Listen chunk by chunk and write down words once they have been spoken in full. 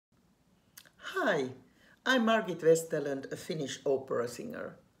Hi, I'm Margit Westerlund, a Finnish opera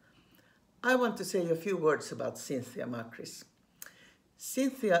singer. I want to say a few words about Cynthia Makris.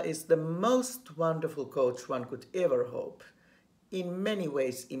 Cynthia is the most wonderful coach one could ever hope, in many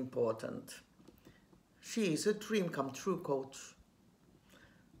ways important. She is a dream come true coach,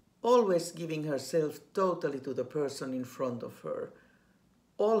 always giving herself totally to the person in front of her.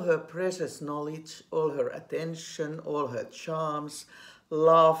 All her precious knowledge, all her attention, all her charms,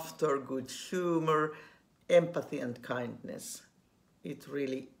 laughter, good humor, empathy and kindness. It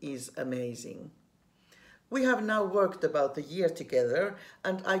really is amazing. We have now worked about a year together,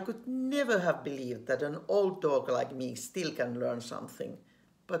 and I could never have believed that an old dog like me still can learn something.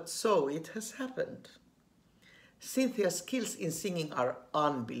 But so it has happened. Cynthia's skills in singing are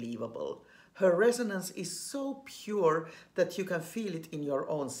unbelievable. Her resonance is so pure that you can feel it in your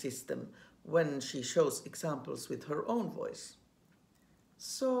own system when she shows examples with her own voice.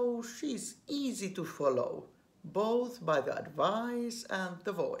 So she's easy to follow, both by the advice and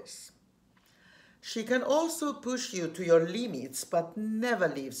the voice. She can also push you to your limits, but never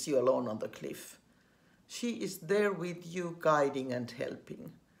leaves you alone on the cliff. She is there with you, guiding and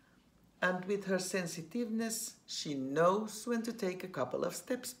helping. And with her sensitiveness, she knows when to take a couple of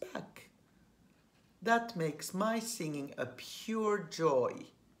steps back. That makes my singing a pure joy,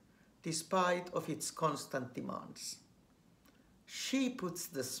 despite of its constant demands. She puts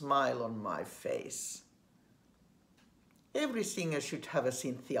the smile on my face. Every singer should have a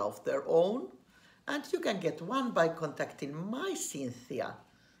Cynthia of their own, and you can get one by contacting my Cynthia.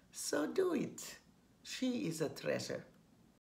 So do it. She is a treasure.